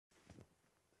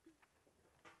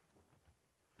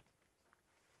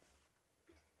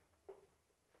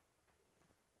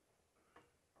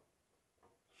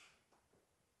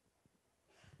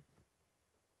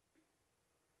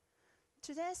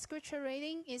Today's scripture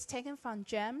reading is taken from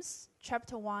James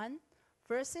chapter 1,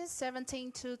 verses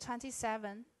 17 to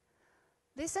 27.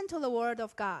 Listen to the word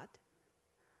of God.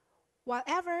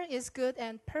 Whatever is good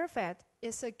and perfect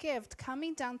is a gift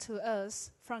coming down to us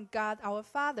from God our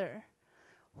Father,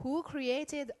 who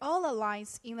created all the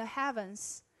lights in the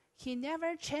heavens. He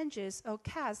never changes or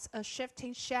casts a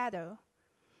shifting shadow.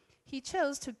 He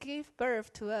chose to give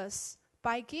birth to us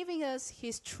by giving us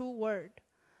His true word,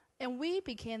 and we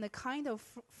became the kind of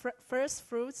first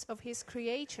fruits of His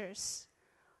creatures.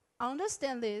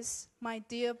 Understand this, my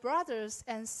dear brothers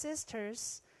and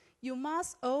sisters. You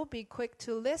must all be quick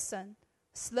to listen,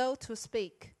 slow to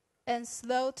speak, and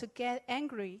slow to get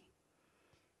angry.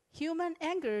 Human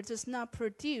anger does not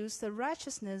produce the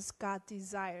righteousness God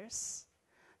desires.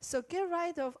 So get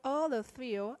rid of all the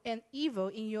thrill and evil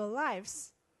in your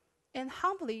lives, and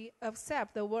humbly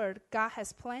accept the word God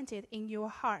has planted in your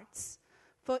hearts,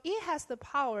 for it has the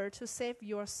power to save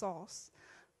your souls.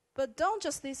 But don't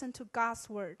just listen to God's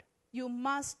word. You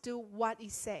must do what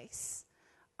it says.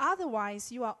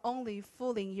 Otherwise, you are only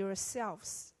fooling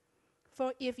yourselves.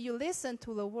 For if you listen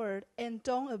to the word and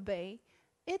don't obey,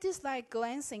 it is like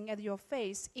glancing at your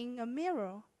face in a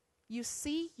mirror. You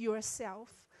see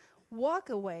yourself, walk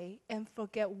away, and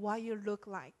forget what you look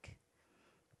like.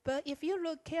 But if you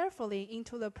look carefully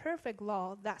into the perfect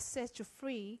law that sets you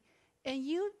free, and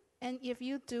if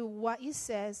you do what it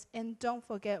says and don't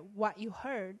forget what you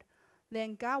heard,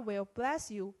 then God will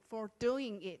bless you for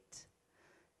doing it.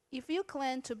 If you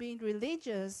claim to be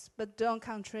religious but don't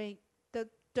control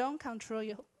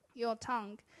your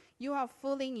tongue, you are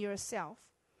fooling yourself,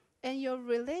 and your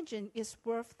religion is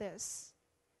worthless.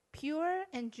 Pure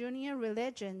and genuine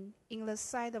religion in the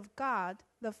sight of God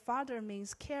the Father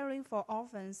means caring for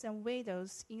orphans and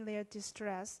widows in their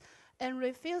distress and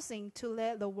refusing to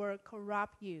let the world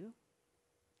corrupt you.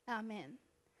 Amen.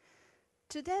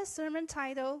 Today's sermon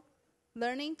title,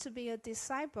 Learning to be a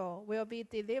Disciple, will be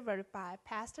delivered by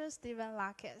Pastor Stephen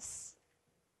Lakis.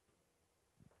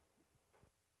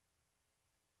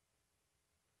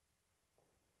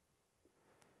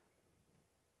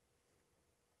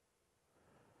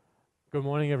 Good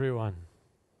morning, everyone.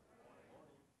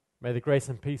 May the grace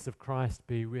and peace of Christ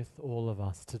be with all of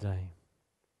us today.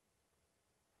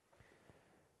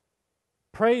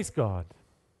 Praise God.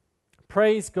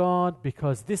 Praise God,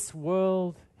 because this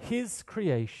world, His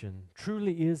creation,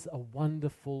 truly is a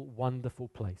wonderful, wonderful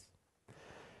place.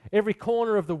 Every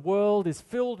corner of the world is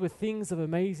filled with things of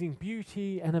amazing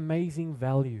beauty and amazing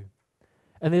value.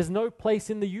 And there's no place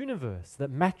in the universe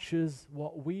that matches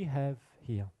what we have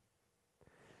here.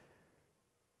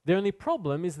 The only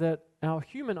problem is that our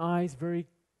human eyes very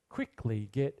quickly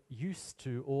get used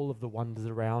to all of the wonders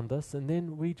around us, and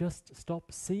then we just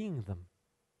stop seeing them.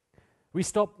 We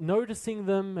stop noticing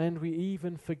them, and we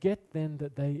even forget then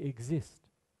that they exist.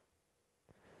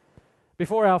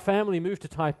 Before our family moved to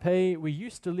Taipei, we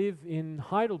used to live in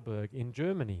Heidelberg in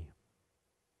Germany.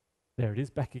 There it is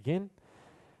back again.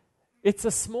 It's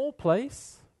a small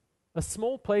place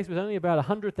with only about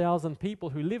 100,000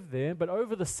 people who live there, but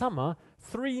over the summer,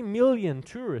 3 million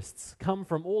tourists come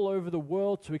from all over the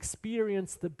world to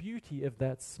experience the beauty of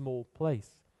that small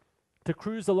place. To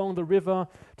cruise along the river,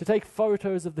 to take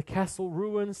photos of the castle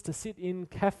ruins, to sit in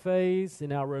cafes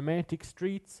in our romantic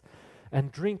streets,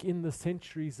 and drink in the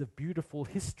centuries of beautiful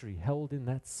history held in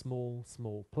that small,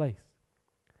 small place.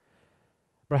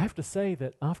 But I have to say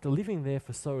that after living there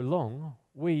for so long,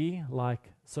 we,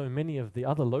 like so many of the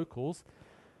other locals,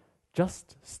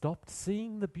 just stopped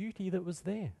seeing the beauty that was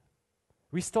there.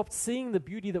 We stopped seeing the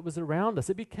beauty that was around us.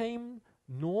 It became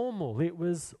normal, it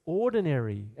was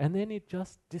ordinary, and then it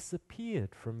just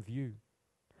disappeared from view.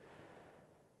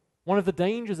 One of the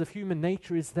dangers of human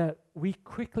nature is that we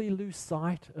quickly lose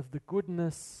sight of the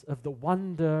goodness, of the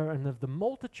wonder, and of the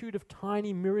multitude of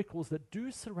tiny miracles that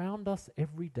do surround us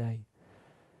every day.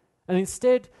 And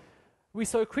instead, we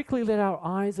so quickly let our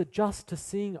eyes adjust to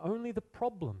seeing only the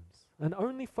problems and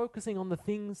only focusing on the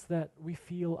things that we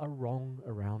feel are wrong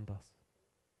around us.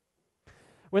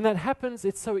 When that happens,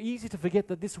 it's so easy to forget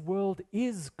that this world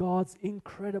is God's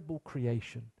incredible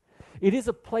creation. It is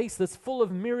a place that's full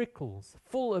of miracles,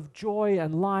 full of joy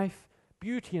and life,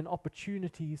 beauty and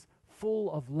opportunities, full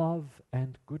of love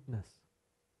and goodness.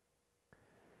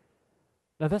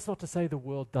 Now, that's not to say the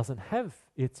world doesn't have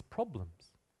its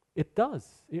problems. It does.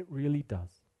 It really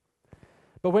does.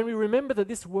 But when we remember that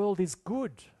this world is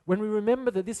good, when we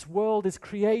remember that this world is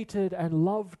created and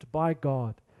loved by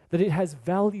God, that it has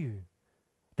value,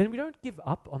 then we don't give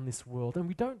up on this world, and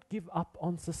we don't give up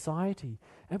on society,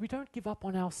 and we don't give up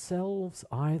on ourselves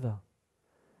either.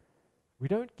 We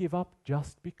don't give up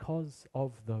just because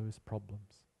of those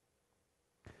problems.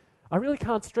 I really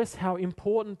can't stress how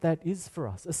important that is for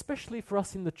us, especially for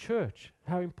us in the church,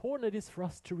 how important it is for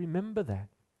us to remember that.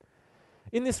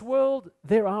 In this world,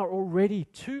 there are already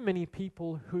too many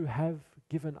people who have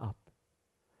given up.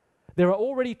 There are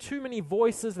already too many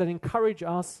voices that encourage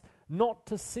us not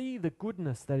to see the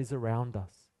goodness that is around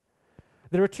us.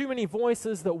 There are too many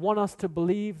voices that want us to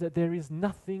believe that there is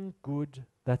nothing good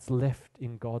that's left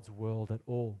in God's world at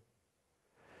all.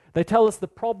 They tell us the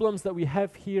problems that we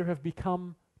have here have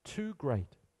become too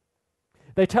great.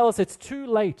 They tell us it's too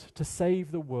late to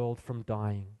save the world from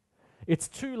dying. It's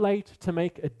too late to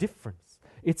make a difference.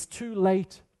 It's too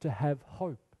late to have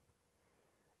hope.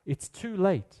 It's too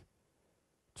late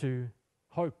to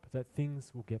hope that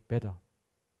things will get better.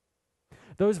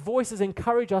 Those voices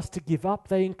encourage us to give up.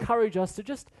 They encourage us to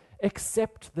just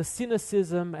accept the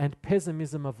cynicism and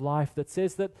pessimism of life that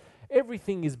says that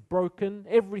everything is broken,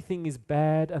 everything is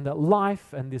bad, and that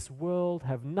life and this world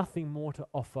have nothing more to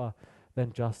offer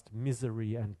than just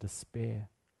misery and despair.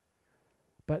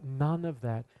 But none of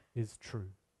that is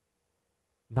true.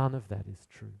 None of that is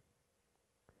true.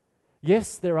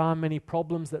 Yes, there are many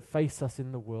problems that face us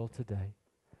in the world today.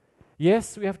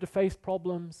 Yes, we have to face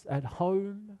problems at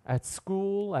home, at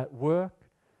school, at work.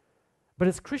 But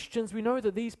as Christians, we know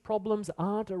that these problems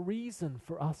aren't a reason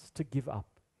for us to give up.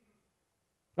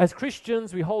 As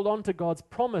Christians, we hold on to God's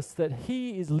promise that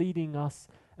He is leading us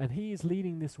and He is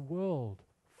leading this world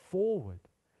forward,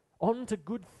 on to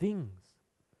good things.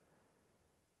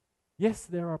 Yes,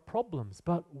 there are problems,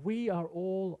 but we are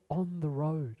all on the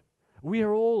road. We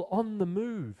are all on the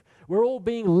move. We're all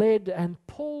being led and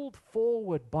pulled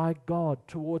forward by God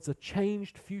towards a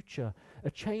changed future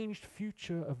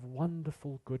of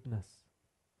wonderful goodness.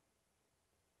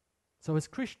 So as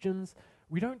Christians,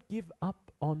 we don't give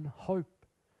up on hope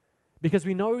because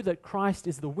we know that Christ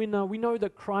is the winner. We know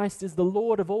that Christ is the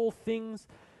Lord of all things,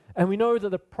 and we know that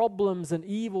the problems and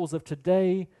evils of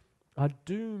today are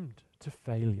doomed to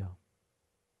failure.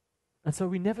 And so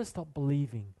we never stop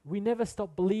believing. We never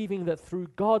stop believing that through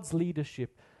God's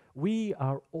leadership, we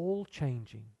are all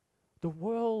changing. The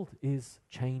world is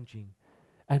changing,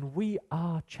 and we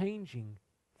are changing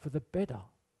for the better.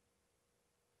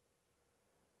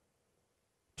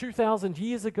 2,000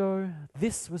 years ago,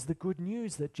 this was the good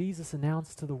news that Jesus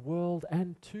announced to the world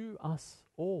and to us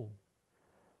all,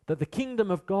 that the kingdom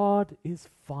of God is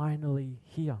finally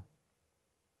here.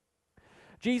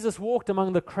 Jesus walked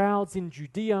among the crowds in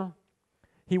Judea.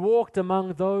 He walked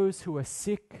among those who were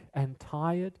sick and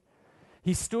tired.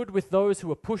 He stood with those who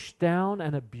were pushed down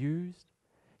and abused.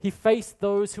 He faced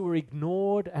those who were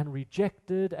ignored and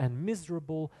rejected and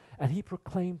miserable, and he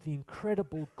proclaimed the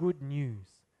incredible good news,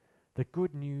 the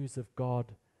good news of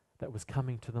God that was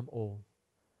coming to them all,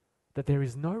 that there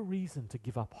is no reason to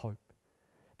give up hope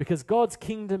because God's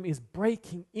kingdom is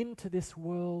breaking into this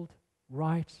world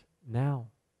right now.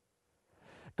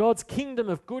 God's kingdom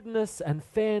of goodness and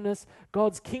fairness,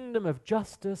 God's kingdom of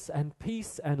justice and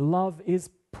peace and love is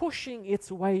pushing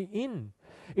its way in.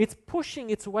 It's pushing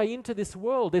its way into this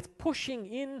world. It's pushing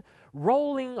in,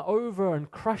 rolling over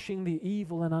and crushing the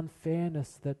evil and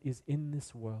unfairness that is in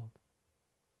this world.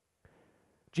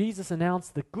 Jesus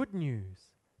announced the good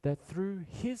news that through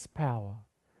His power,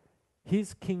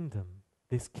 His kingdom,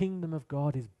 this kingdom of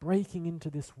God is breaking into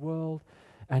this world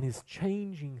and is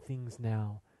changing things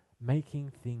now,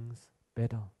 making things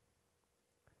better.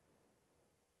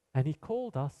 And He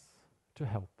called us to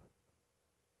help.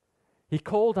 He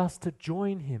called us to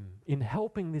join Him in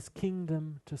helping this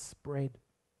kingdom to spread.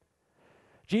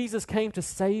 Jesus came to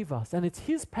save us, and it's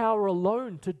His power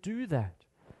alone to do that.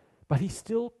 But He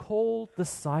still called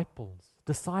disciples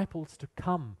to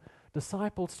come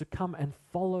and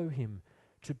follow Him,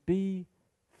 to be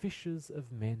fishers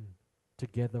of men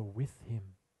together with Him.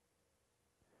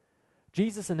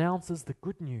 Jesus announces the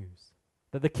good news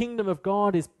that the kingdom of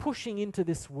God is pushing into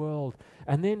this world,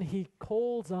 and then He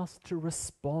calls us to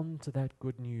respond to that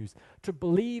good news, to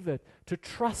believe it, to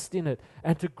trust in it,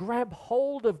 and to grab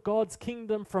hold of God's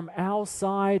kingdom from our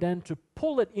side and to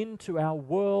pull it into our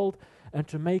world and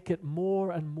to make it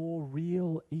more and more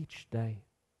real each day.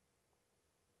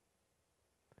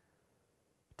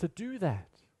 To do that,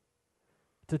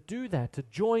 to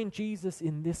join Jesus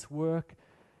in this work,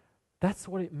 that's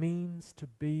what it means to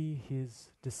be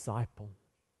His disciple.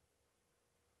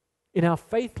 In our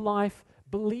faith life,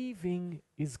 believing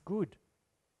is good.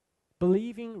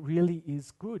 Believing really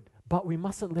is good, but we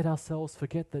mustn't let ourselves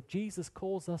forget that Jesus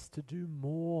calls us to do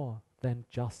more than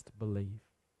just believe.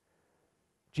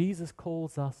 Jesus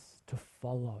calls us to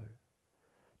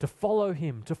follow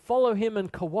Him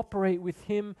and cooperate with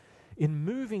Him in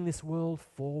moving this world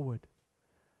forward,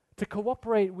 to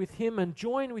cooperate with Him and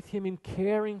join with Him in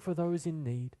caring for those in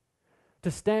need, to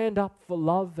stand up for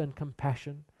love and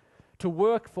compassion, to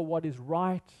work for what is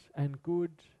right and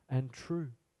good and true.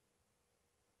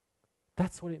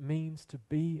 That's what it means to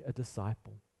be a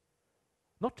disciple.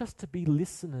 Not just to be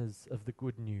listeners of the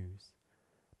good news,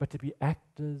 but to be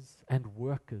actors and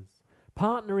workers,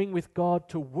 partnering with God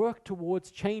to work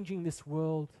towards changing this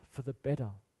world for the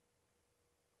better.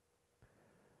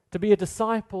 To be a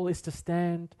disciple is to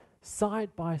stand side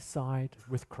by side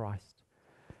with Christ,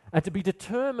 and to be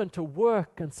determined to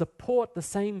work and support the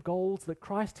same goals that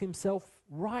Christ Himself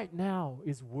right now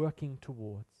is working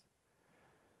towards.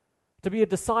 To be a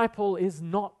disciple is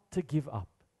not to give up,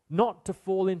 not to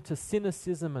fall into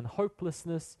cynicism and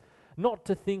hopelessness, not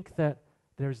to think that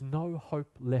there is no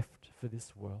hope left for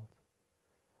this world,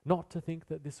 not to think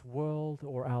that this world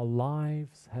or our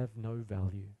lives have no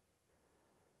value.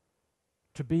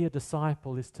 To be a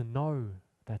disciple is to know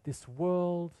that this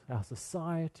world, our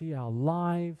society, our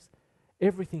lives,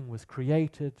 everything was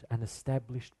created and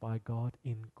established by God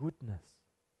in goodness.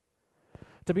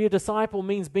 To be a disciple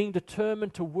means being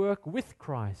determined to work with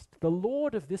Christ, the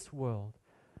Lord of this world,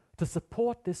 to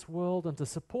support this world and to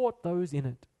support those in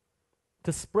it,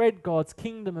 to spread God's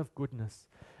kingdom of goodness,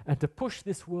 and to push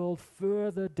this world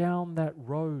further down that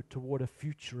road toward a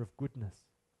future of goodness.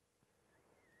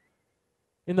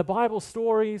 In the Bible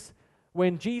stories,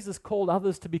 when Jesus called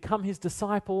others to become His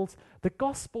disciples, the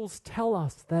Gospels tell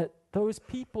us that those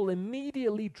people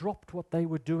immediately dropped what they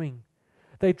were doing.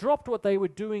 They dropped what they were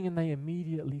doing and they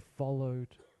immediately followed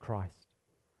Christ.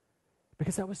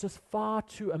 Because that was just far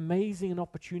too amazing an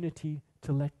opportunity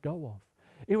to let go of.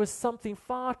 It was something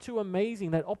far too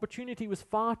amazing. That opportunity was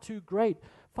far too great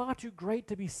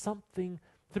to be something,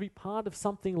 to be part of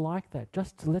something like that,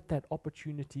 just to let that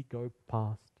opportunity go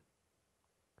past.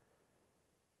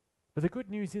 But the good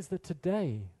news is that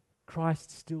today,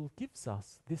 Christ still gives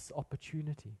us this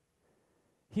opportunity.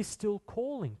 He's still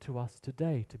calling to us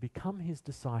today to become His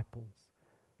disciples,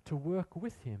 to work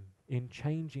with Him in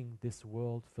changing this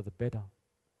world for the better.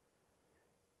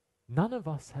 None of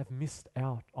us have missed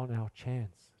out on our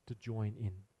chance to join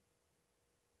in.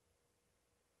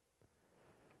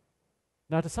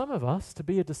 Now, to some of us, to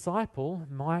be a disciple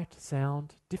might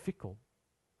sound difficult,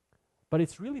 but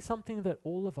it's really something that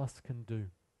all of us can do.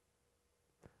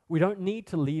 We don't need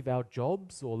to leave our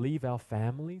jobs or leave our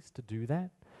families to do that.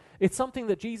 It's something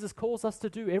that Jesus calls us to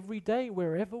do every day,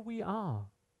 wherever we are.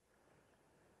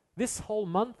 This whole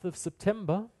month of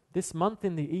September, this month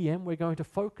in the EM, we're going to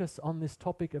focus on this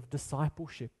topic of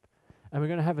discipleship. And we're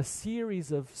going to have a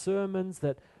series of sermons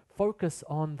that focus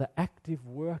on the active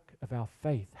work of our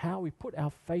faith, how we put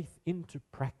our faith into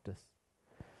practice.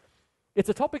 It's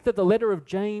a topic that the letter of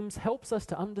James helps us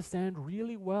to understand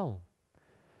really well.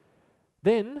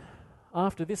 Then,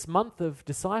 after this month of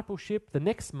discipleship, the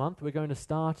next month we're going to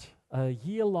start a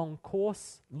year-long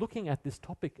course looking at this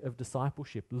topic of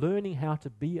discipleship, learning how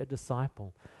to be a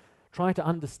disciple, trying to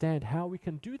understand how we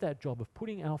can do that job of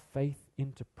putting our faith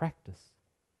into practice,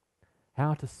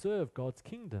 how to serve God's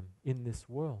kingdom in this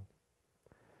world.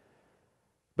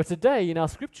 But today, in our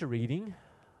scripture reading,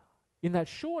 in that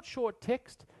short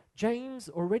text, James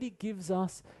already gives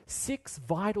us 6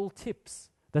 vital tips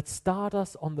that start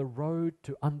us on the road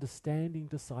to understanding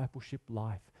discipleship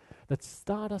life, that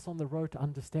start us on the road to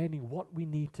understanding what we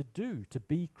need to do to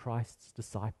be Christ's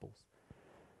disciples.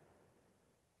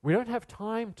 We don't have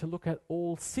time to look at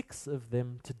all 6 of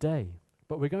them today,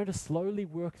 but we're going to slowly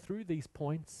work through these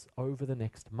points over the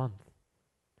next month.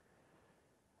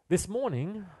 This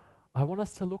morning, I want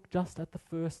us to look just at the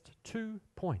first 2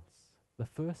 points,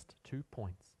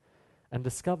 and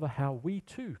discover how we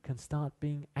too can start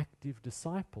being active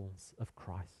disciples of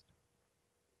Christ.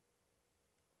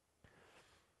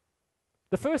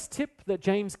 The first tip that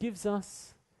James gives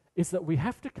us is that we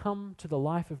have to come to the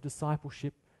life of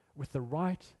discipleship with the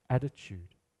right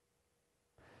attitude.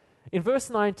 In verse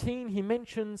 19, he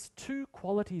mentions 2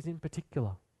 qualities in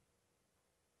particular.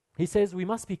 He says we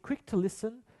must be quick to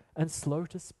listen and slow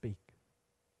to speak.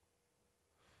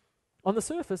 On the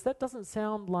surface, that doesn't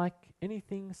sound like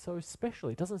anything so special.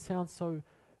 It doesn't sound so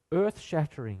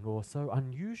earth-shattering or so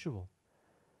unusual.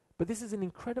 But this is an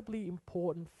incredibly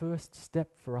important first step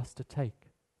for us to take.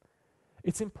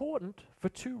 It's important for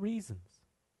 2 reasons.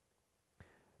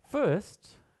 First,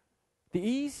 the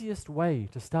easiest way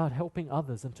to start helping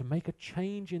others and to make a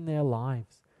change in their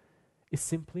lives is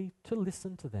simply to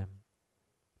listen to them,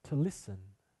 to listen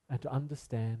and to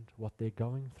understand what they're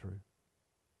going through.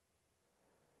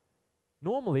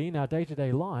 Normally, in our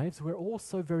day-to-day lives, we're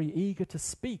also very eager to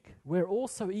speak. We're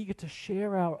also eager to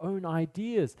share our own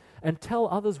ideas and tell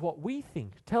others what we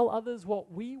think, tell others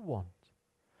what we want.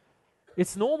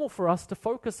 It's normal for us to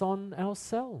focus on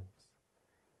ourselves.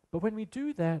 But when we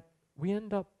do that, we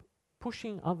end up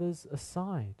pushing others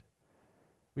aside.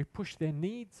 We push their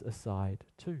needs aside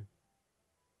too.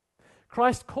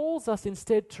 Christ calls us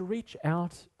instead to reach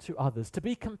out to others, to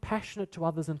be compassionate to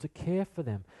others and to care for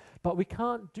them. But we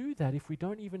can't do that if we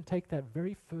don't even take that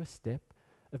very first step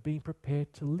of being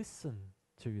prepared to listen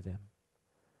to them.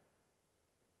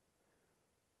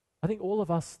 I think all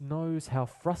of us knows how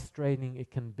frustrating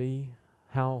it can be,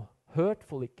 how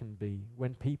hurtful it can be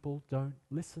when people don't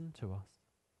listen to us.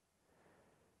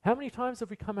 How many times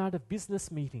have we come out of business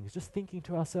meetings just thinking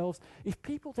to ourselves, if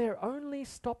people there only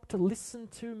stop to listen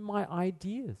to my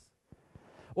ideas?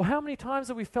 Or how many times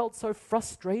have we felt so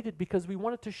frustrated because we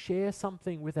wanted to share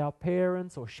something with our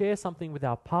parents or share something with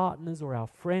our partners or our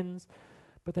friends,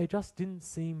 but they just didn't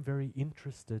seem very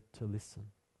interested to listen?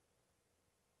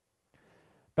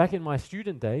 Back in my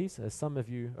student days, as some of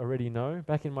you already know,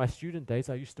 back in my student days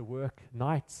I used to work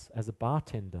nights as a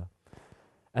bartender.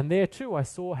 And there too I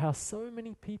saw how so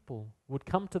many people would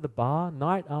come to the bar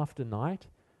night after night,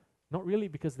 not really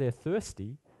because they're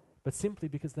thirsty, but simply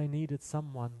because they needed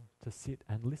someone to sit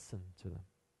and listen to them.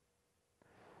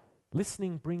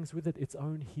 Listening brings with it its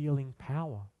own healing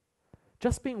power.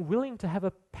 Just being willing to have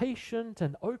a patient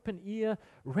and open ear,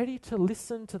 ready to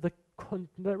listen to the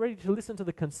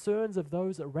concerns of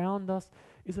those around us,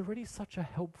 is already such a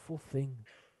helpful thing.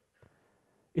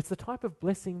 It's the type of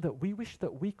blessing that we wish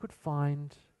that we could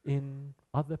find in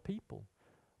other people.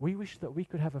 We wish that we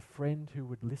could have a friend who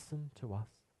would listen to us.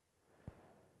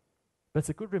 But it's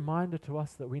a good reminder to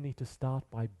us that we need to start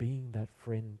by being that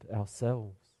friend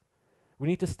ourselves. We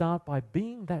need to start by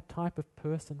being that type of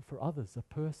person for others, a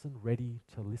person ready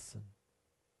to listen.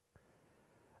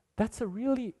 That's a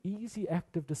really easy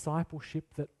act of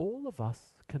discipleship that all of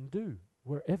us can do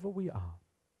wherever we are.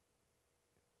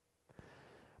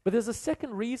 But there's a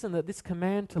second reason that this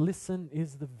command to listen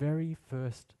is the very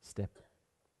first step.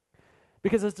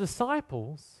 Because as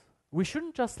disciples, we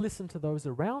shouldn't just listen to those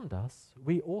around us,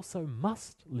 we also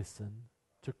must listen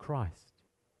to Christ.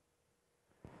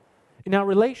 In our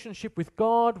relationship with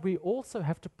God, we also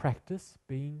have to practice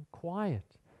being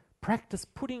quiet. Practice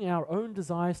putting our own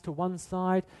desires to one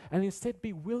side and instead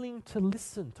be willing to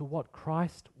listen to what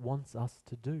Christ wants us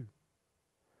to do.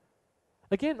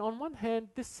 Again, on one hand,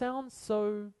 this sounds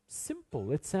so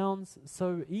simple, it sounds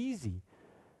so easy.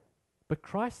 But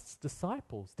Christ's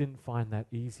disciples didn't find that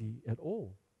easy at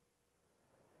all.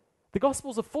 The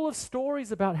Gospels are full of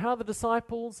stories about how the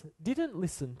disciples didn't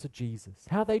listen to Jesus,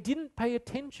 how they didn't pay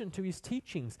attention to his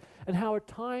teachings, and how at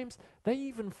times they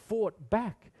even fought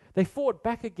back. They fought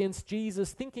back against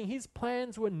Jesus, thinking his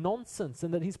plans were nonsense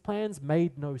and that his plans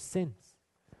made no sense.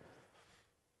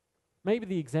 Maybe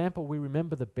the example we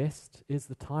remember the best is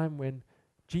the time when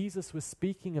Jesus was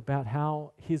speaking about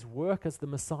how his work as the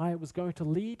Messiah was going to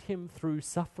lead him through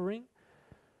suffering,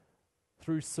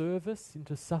 through service,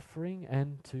 into suffering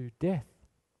and to death.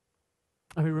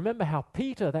 And we remember how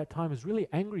Peter that time was really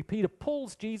angry. Peter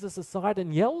pulls Jesus aside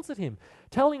and yells at him,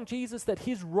 telling Jesus that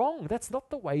he's wrong. That's not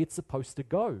the way it's supposed to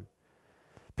go.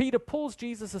 Peter pulls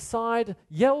Jesus aside,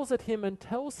 yells at him and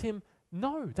tells him,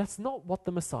 no, that's not what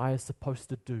the Messiah is supposed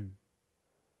to do.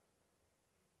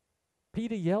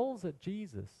 Peter yells at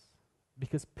Jesus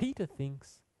because Peter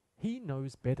thinks he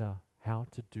knows better how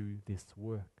to do this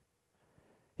work.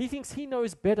 He thinks he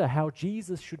knows better how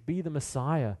Jesus should be the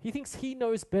Messiah. He thinks he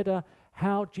knows better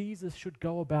how Jesus should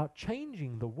go about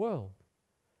changing the world.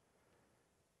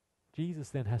 Jesus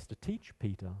then has to teach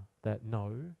Peter that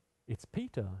no, it's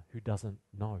Peter who doesn't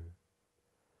know.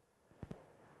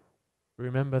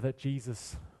 Remember that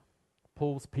Jesus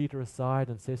pulls Peter aside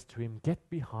and says to him, "Get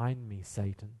behind me,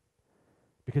 Satan.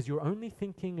 Because you're only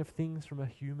thinking of things from a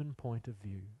human point of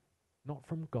view, not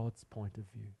from God's point of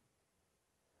view."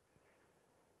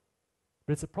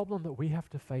 But it's a problem that we have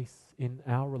to face in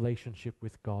our relationship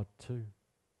with God too.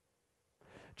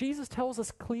 Jesus tells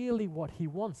us clearly what he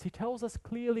wants. He tells us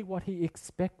clearly what he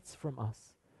expects from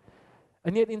us.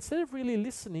 And yet instead of really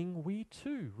listening, we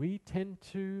tend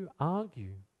to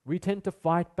argue. We tend to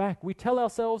fight back. We tell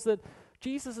ourselves that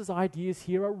Jesus' ideas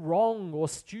here are wrong or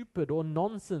stupid or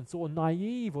nonsense or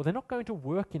naive, or they're not going to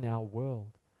work in our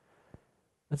world.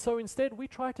 And so instead we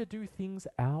try to do things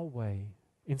our way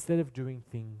instead of doing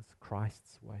things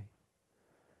Christ's way.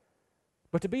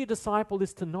 But to be a disciple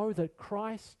is to know that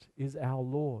Christ is our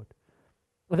Lord,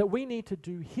 and that we need to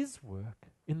do his work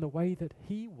in the way that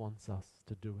he wants us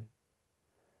to do it.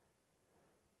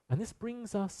 And this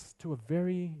brings us to a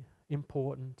very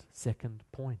important second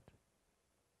point.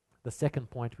 The second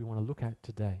point we want to look at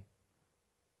today.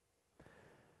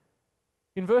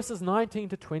 In verses 19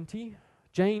 to 20,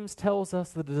 James tells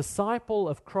us that a disciple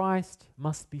of Christ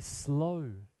must be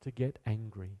slow to get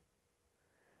angry.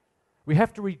 We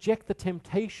have to reject the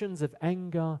temptations of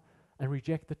anger and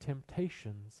reject the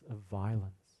temptations of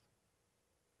violence.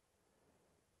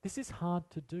 This is hard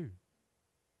to do.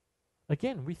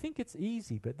 Again, we think it's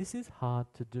easy, but this is hard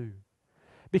to do.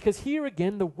 Because here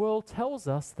again, the world tells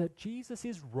us that Jesus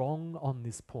is wrong on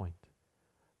this point.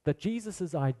 That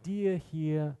Jesus' idea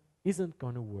here isn't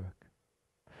going to work.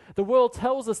 The world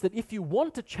tells us that if you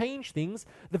want to change things,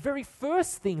 the very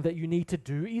first thing that you need to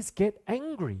do is get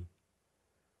angry.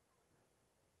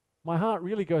 My heart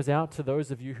really goes out to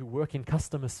those of you who work in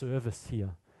customer service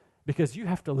here, because you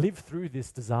have to live through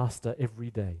this disaster every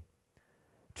day.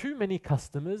 Too many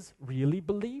customers really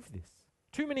believe this.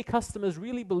 Too many customers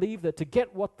really believe that to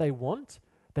get what they want,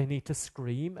 they need to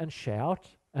scream and shout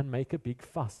and make a big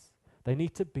fuss. They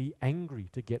need to be angry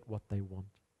to get what they want.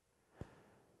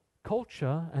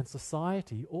 Culture and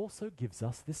society also gives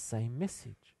us this same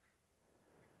message.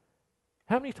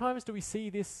 How many times do we see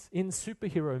this in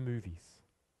superhero movies?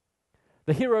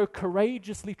 The hero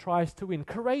courageously tries to win,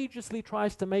 courageously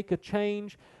tries to make a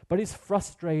change, but is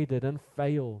frustrated and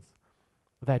fails.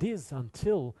 That is,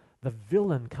 until the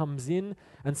villain comes in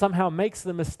and somehow makes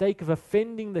the mistake of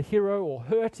offending the hero or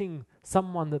hurting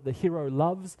someone that the hero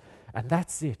loves, and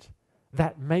that's it.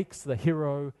 That makes the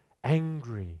hero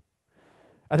angry.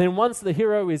 And then once the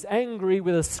hero is angry,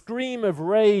 with a scream of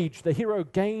rage, the hero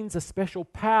gains a special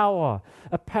power,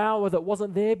 a power that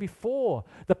wasn't there before,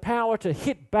 the power to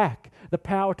hit back, the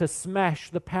power to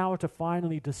smash, the power to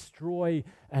finally destroy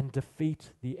and defeat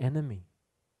the enemy.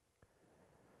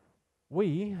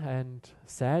 We, and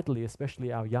sadly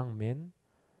especially our young men,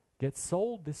 get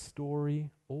sold this story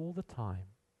all the time.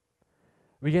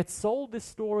 We get sold this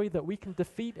story that we can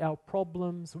defeat our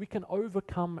problems, we can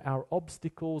overcome our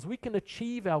obstacles, we can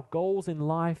achieve our goals in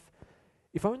life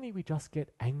if only we just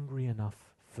get angry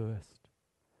enough first.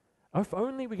 Or if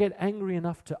only we get angry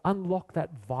enough to unlock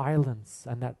that violence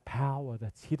and that power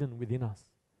that's hidden within us.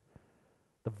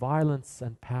 The violence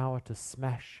and power to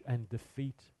smash and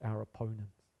defeat our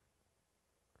opponents.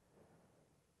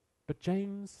 But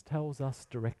James tells us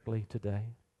directly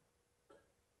today.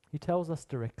 He tells us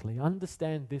directly,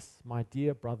 understand this, my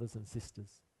dear brothers and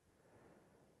sisters.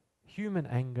 Human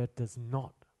anger does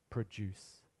not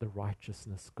produce the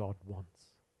righteousness God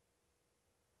wants.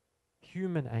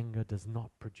 Human anger does not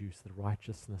produce the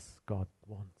righteousness God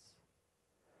wants.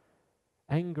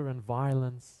 Anger and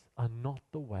violence are not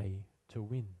the way to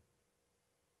win.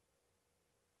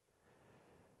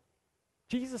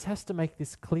 Jesus has to make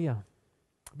this clear,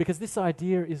 because this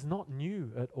idea is not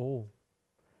new at all.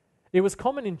 It was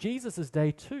common in Jesus'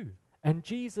 day too, and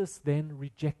Jesus then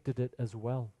rejected it as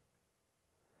well.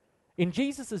 In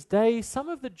Jesus' day, some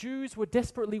of the Jews were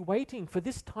desperately waiting for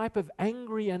this type of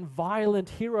angry and violent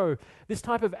hero, this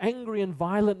type of angry and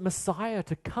violent Messiah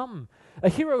to come, a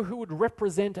hero who would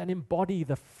represent and embody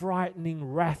the frightening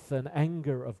wrath and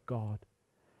anger of God.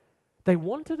 They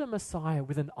wanted a Messiah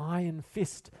with an iron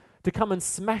fist to come and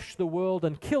smash the world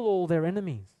and kill all their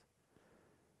enemies.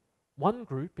 One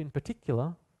group in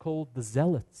particular, called the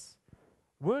Zealots,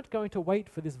 weren't going to wait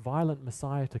for this violent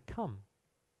Messiah to come.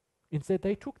 Instead,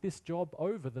 they took this job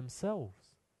over themselves.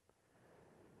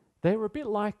 They were a bit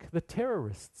like the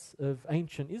terrorists of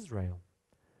ancient Israel.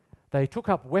 They took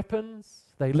up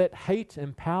weapons, they let hate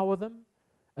empower them,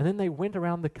 and then they went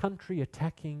around the country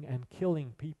attacking and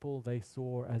killing people they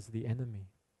saw as the enemy.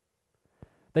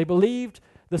 They believed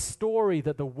the story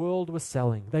that the world was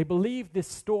selling. They believed this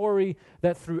story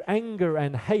that through anger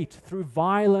and hate, through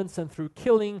violence and through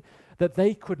killing, that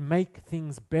they could make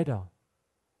things better.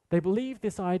 They believed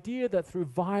this idea that through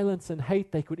violence and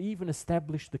hate they could even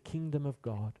establish the kingdom of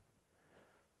God.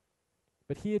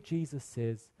 But here Jesus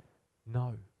says,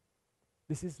 no,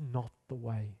 this is not the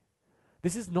way.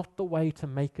 This is not the way to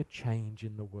make a change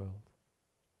in the world.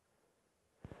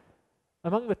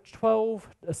 Among the 12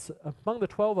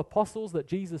 apostles that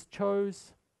Jesus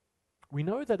chose, we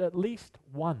know that at least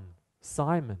one,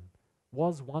 Simon,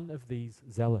 was one of these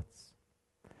zealots.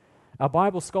 Our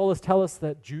Bible scholars tell us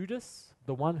that Judas,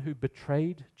 the one who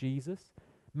betrayed Jesus,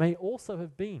 may also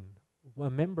have been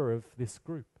a member of this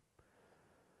group.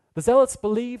 The zealots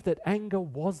believed that anger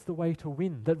was the way to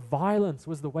win, that violence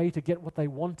was the way to get what they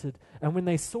wanted, and when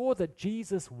they saw that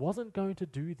Jesus wasn't going to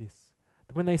do this,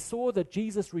 when they saw that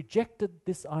Jesus rejected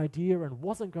this idea and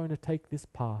wasn't going to take this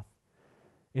path,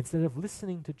 instead of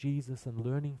listening to Jesus and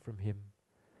learning from him,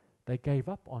 they gave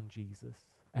up on Jesus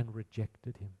and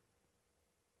rejected him.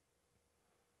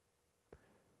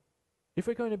 If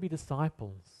we're going to be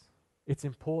disciples, it's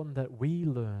important that we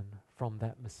learn from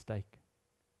that mistake.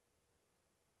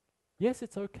 Yes,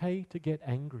 it's okay to get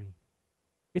angry.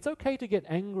 It's okay to get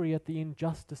angry at the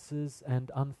injustices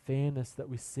and unfairness that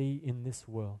we see in this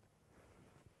world.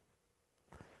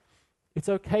 It's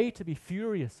okay to be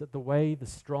furious at the way the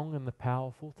strong and the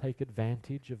powerful take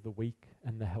advantage of the weak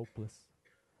and the helpless.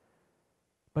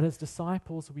 But as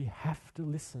disciples, we have to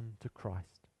listen to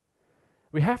Christ.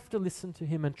 We have to listen to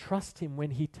him and trust him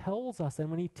when he tells us and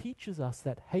when he teaches us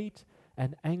that hate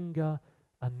and anger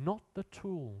are not the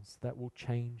tools that will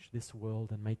change this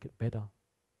world and make it better.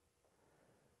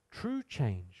 True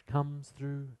change comes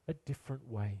through a different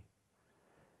way.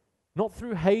 Not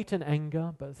through hate and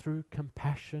anger, but through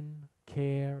compassion,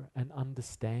 care, and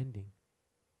understanding.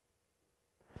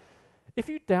 If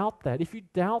you doubt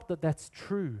that that's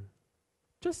true,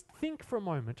 just think for a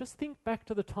moment. Just think back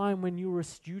to the time when you were a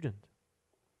student.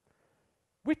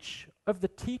 Which of the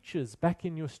teachers back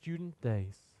in your student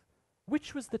days,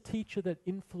 which was the teacher that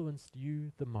influenced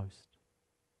you the most?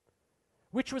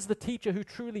 Which was the teacher who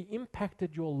truly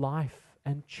impacted your life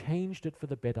and changed it for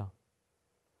the better?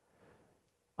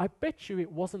 I bet you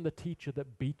it wasn't the teacher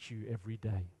that beat you every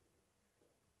day.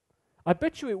 I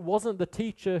bet you it wasn't the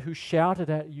teacher who shouted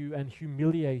at you and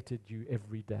humiliated you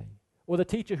every day, or the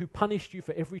teacher who punished you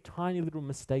for every tiny little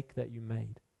mistake that you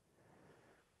made.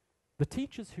 The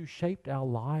teachers who shaped our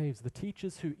lives, the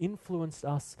teachers who influenced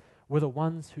us, were the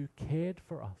ones who cared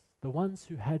for us, the ones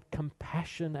who had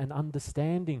compassion and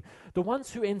understanding, the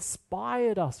ones who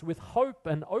inspired us with hope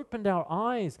and opened our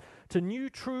eyes to new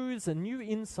truths and new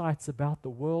insights about the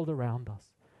world around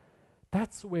us.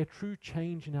 That's where true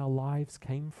change in our lives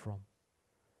came from.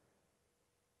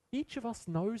 Each of us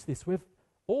knows this. We've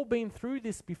all been through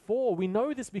this before. We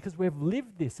know this because we've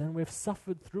lived this and we've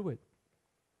suffered through it.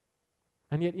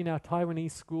 And yet in our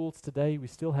Taiwanese schools today, we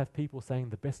still have people saying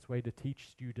the best way to teach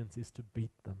students is to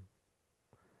beat them.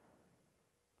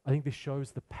 I think this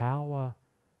shows the power,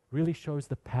 really shows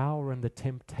the power and the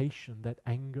temptation that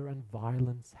anger and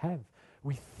violence have.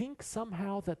 We think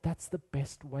somehow that that's the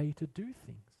best way to do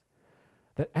things,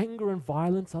 that anger and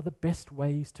violence are the best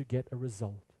ways to get a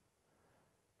result.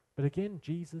 But again,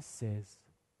 Jesus says,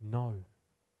 no,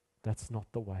 that's not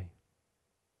the way.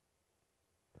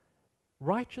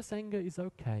 Righteous anger is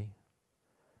okay.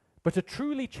 But to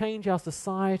truly change our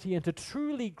society and to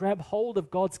truly grab hold of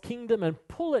God's kingdom and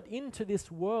pull it into this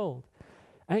world,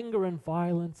 anger and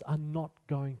violence are not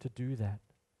going to do that.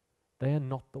 They are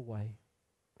not the way.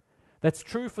 That's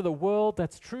true for the world,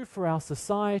 that's true for our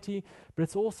society, but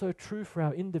it's also true for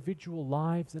our individual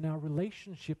lives and our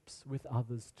relationships with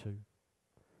others too.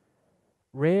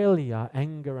 Rarely are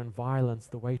anger and violence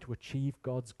the way to achieve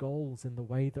God's goals in the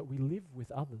way that we live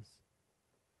with others.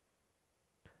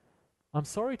 I'm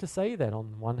sorry to say that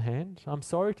on one hand. I'm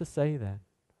sorry to say that.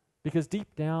 Because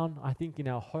deep down, I think in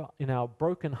our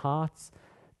broken hearts,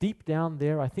 deep down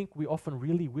there, I think we often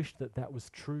really wish that that was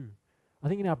true. I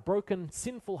think in our broken,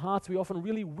 sinful hearts, we often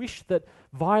really wish that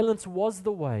violence was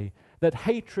the way, that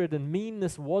hatred and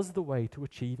meanness was the way to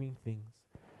achieving things.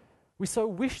 We so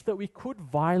wish that we could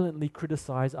violently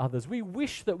criticize others. We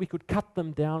wish that we could cut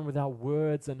them down with our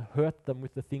words and hurt them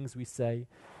with the things we say.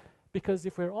 Because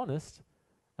if we're honest,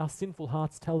 our sinful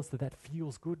hearts tell us that that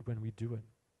feels good when we do it.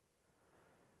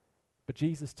 But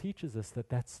Jesus teaches us that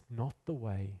that's not the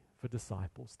way for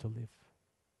disciples to live.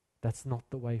 That's not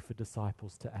the way for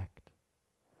disciples to act.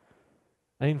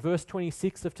 And in verse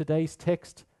 26 of today's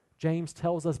text, James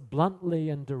tells us bluntly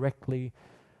and directly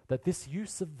that this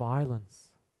use of violence,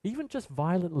 even just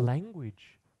violent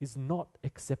language, is not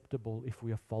acceptable if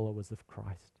we are followers of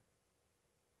Christ.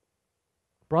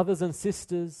 Brothers and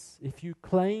sisters, if you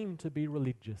claim to be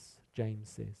religious, James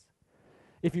says,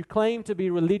 if you claim to be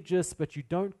religious but you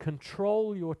don't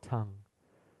control your tongue,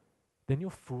 then you're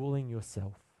fooling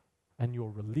yourself and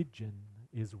your religion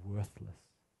is worthless.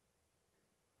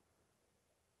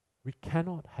 We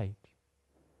cannot hate.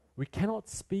 We cannot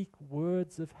speak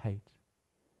words of hate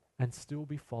and still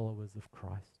be followers of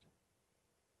Christ.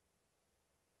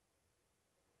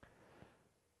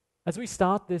 As we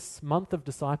start this month of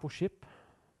discipleship,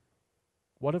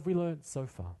 what have we learned so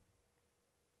far?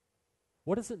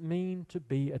 What does it mean to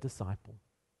be a disciple?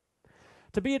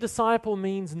 To be a disciple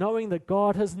means knowing that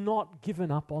God has not given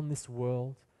up on this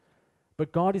world,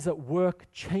 but God is at work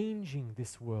changing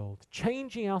this world,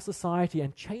 changing our society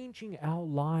and changing our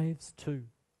lives too.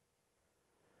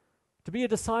 To be a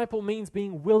disciple means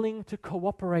being willing to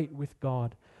cooperate with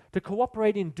God, to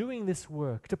cooperate in doing this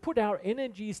work, to put our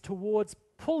energies towards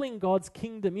pulling God's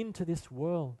kingdom into this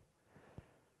world.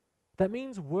 That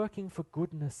means working for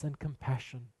goodness and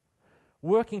compassion,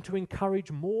 working to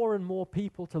encourage more and more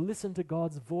people to listen to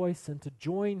God's voice and to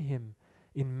join Him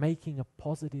in making a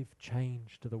positive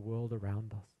change to the world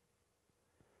around us.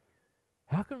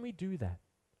 How can we do that?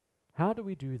 How do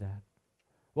we do that?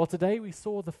 Well, today we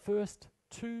saw the first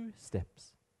 2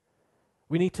 steps.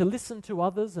 We need to listen to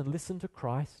others and listen to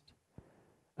Christ,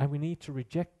 and we need to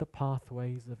reject the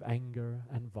pathways of anger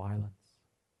and violence.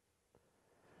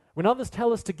 When others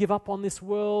tell us to give up on this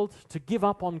world, to give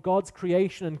up on God's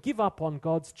creation and give up on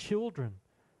God's children,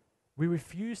 we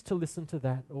refuse to listen to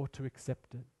that or to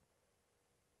accept it.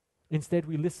 Instead,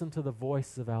 we listen to the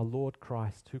voice of our Lord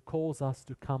Christ, who calls us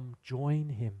to come join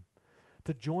Him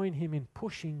in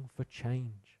pushing for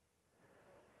change.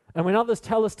 And when others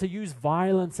tell us to use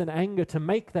violence and anger to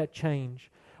make that change,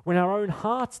 when our own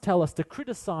hearts tell us to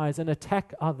criticize and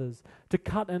attack others, to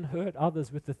cut and hurt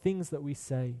others with the things that we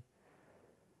say,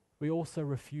 we also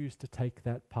refuse to take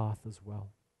that path as well.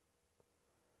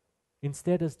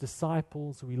 Instead, as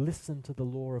disciples, we listen to the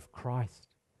law of Christ,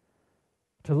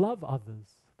 to love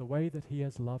others the way that He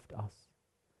has loved us,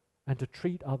 and to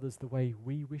treat others the way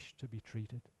we wish to be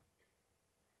treated.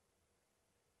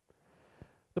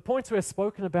 The points we've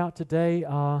spoken about today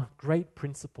are great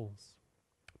principles,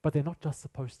 but they're not just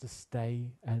supposed to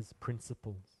stay as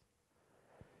principles.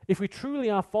 If we truly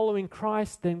are following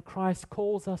Christ, then Christ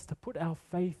calls us to put our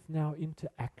faith now into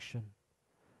action.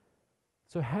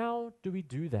 So how do we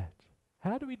do that?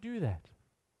 How do we do that?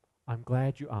 I'm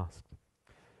glad you asked.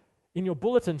 In your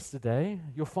bulletins today,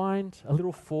 you'll find a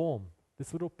little form,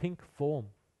 this little pink form.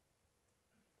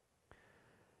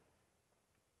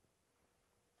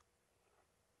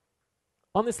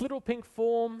 On this little pink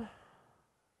form,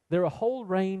 there are a whole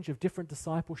range of different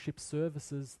discipleship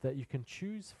services that you can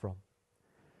choose from.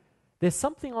 There's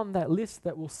something on that list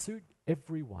that will suit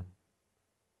everyone.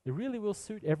 It really will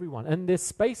suit everyone. And there's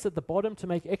space at the bottom to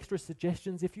make extra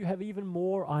suggestions if you have even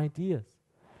more ideas.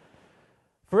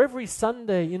 For every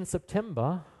Sunday in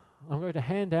September, I'm going to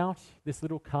hand out this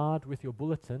little card with your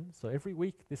bulletin. So every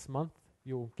week this month,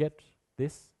 you'll get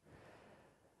this.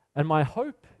 And my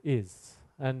hope is,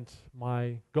 and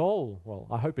my goal, well,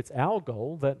 I hope it's our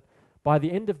goal, that by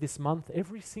the end of this month,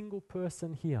 every single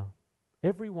person here,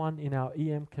 everyone in our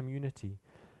EM community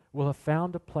will have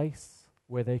found a place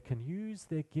where they can use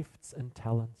their gifts and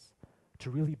talents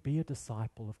to really be a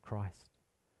disciple of Christ,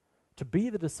 to be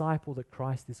the disciple that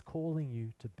Christ is calling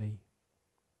you to be.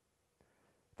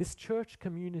 This church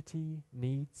community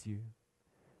needs you.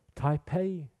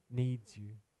 Taipei needs you.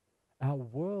 Our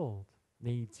world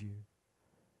needs you.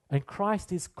 And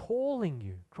Christ is calling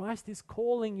you. Christ is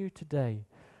calling you today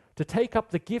to take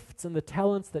up the gifts and the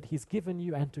talents that He's given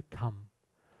you and to come.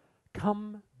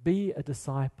 Come, be a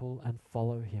disciple and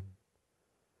follow Him.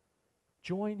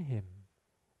 Join Him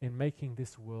in making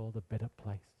this world a better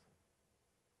place.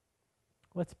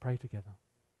 Let's pray together.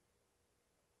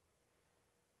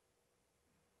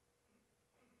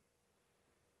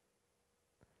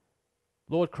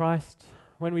 Lord Christ,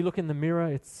 when we look in the mirror,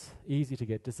 it's easy to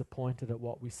get disappointed at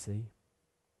what we see.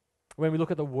 When we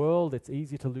look at the world, it's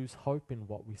easy to lose hope in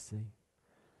what we see.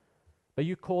 But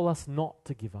you call us not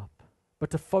to give up, but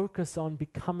to focus on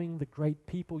becoming the great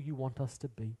people you want us to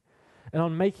be, and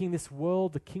on making this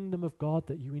world the kingdom of God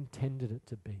that you intended it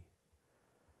to be.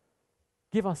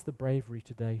 Give us the bravery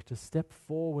today to step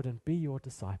forward and be your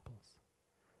disciples.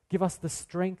 Give us the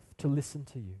strength to listen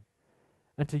to you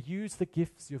and to use the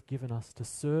gifts you've given us to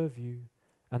serve you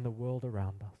and the world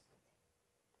around us.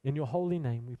 In your holy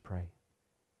name we pray.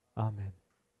 Amen.